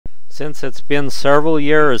Since it's been several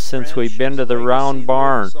years since we've been to the round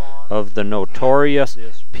barn of the notorious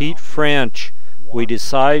Pete French, we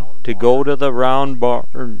decide to go to the round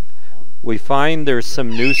barn. We find there's some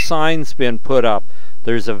new signs been put up.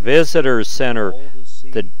 There's a visitor center.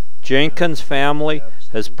 The Jenkins family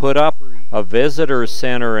has put up a visitor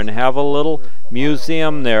center and have a little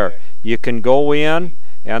museum there. You can go in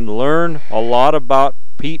and learn a lot about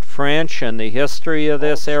Pete French and the history of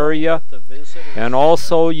this area, and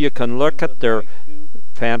also you can look at their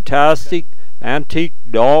fantastic antique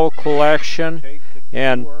doll collection,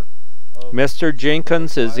 and Mr.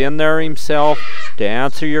 Jenkins is in there himself to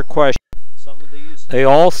answer your question. They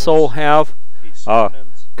also have a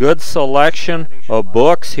good selection of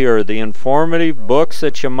books here, the informative books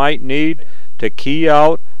that you might need to key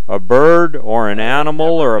out a bird or an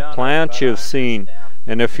animal or a plant you've seen.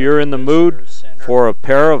 And if you're in the mood for a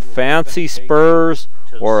pair of fancy spurs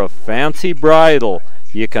or a fancy bridle,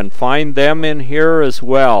 you can find them in here as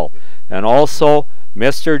well. And also,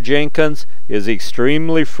 Mr. Jenkins is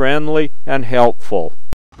extremely friendly and helpful.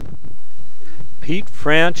 Pete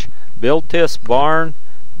French built this barn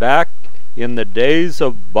back in the days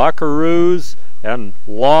of buckaroos and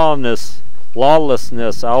lawlessness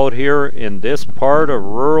out here in this part of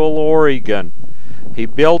rural Oregon. He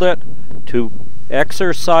built it to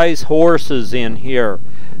exercise horses in here.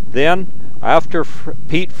 Then, after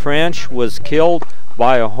Pete French was killed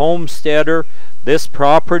by a homesteader, this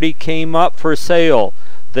property came up for sale.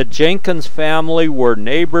 The Jenkins family were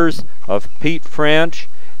neighbors of Pete French,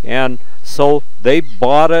 and so they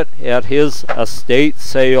bought it at his estate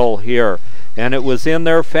sale here. And it was in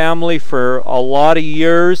their family for a lot of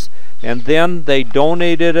years, and then they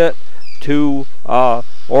donated it to an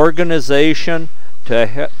organization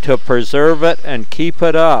to preserve it and keep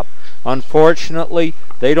it up. Unfortunately,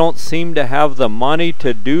 they don't seem to have the money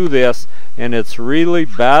to do this, and it's really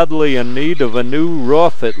badly in need of a new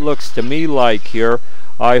roof, it looks to me like here.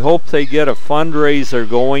 I hope they get a fundraiser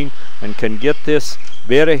going and can get this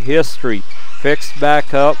bit of history fixed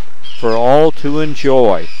back up for all to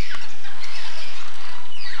enjoy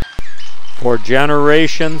for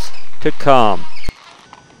generations to come.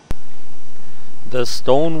 The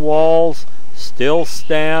stone walls still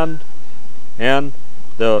stand, and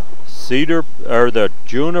the cedar or the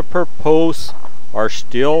juniper posts are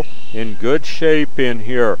still in good shape in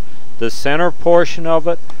here. The center portion of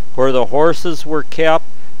it where the horses were kept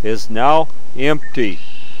is now empty,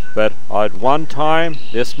 but at one time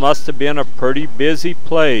this must have been a pretty busy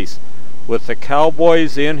place with the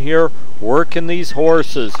cowboys in here working these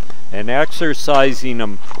horses and exercising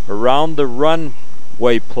them around the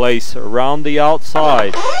runway place around the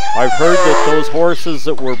outside. I've heard that those horses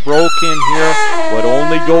that were broke in here would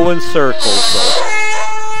only go in circles though.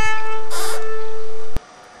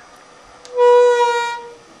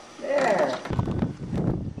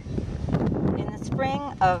 In the spring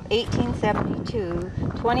of 1872,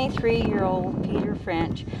 23-year-old Peter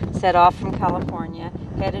French set off from California,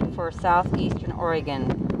 headed for southeastern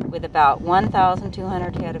Oregon, with about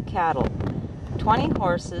 1,200 head of cattle, 20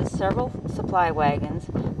 horses, several supply wagons,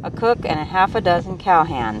 a cook, and a half a dozen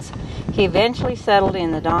cowhands. He eventually settled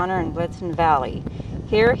in the Donner and Blitzen Valley.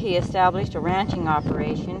 Here he established a ranching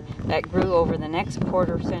operation that grew over the next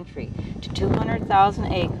quarter century to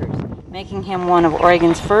 200,000 acres, making him one of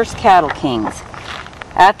Oregon's first cattle kings.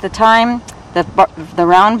 At the time the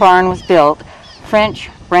round barn was built, French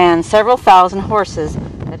ran several thousand horses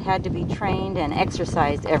that had to be trained and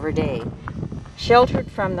exercised every day. Sheltered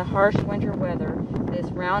from the harsh winter weather, this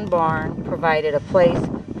round barn provided a place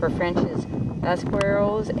for French's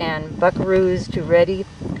esqueros and buckaroos to ready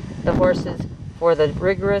the horses for the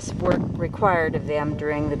rigorous work required of them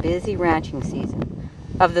during the busy ranching season.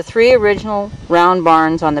 Of the 3 original round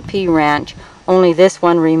barns on the P Ranch, only this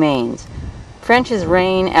one remains. French's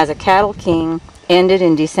reign as a cattle king ended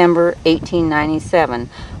in December 1897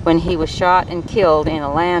 when he was shot and killed in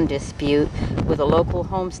a land dispute with a local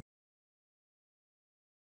homestead.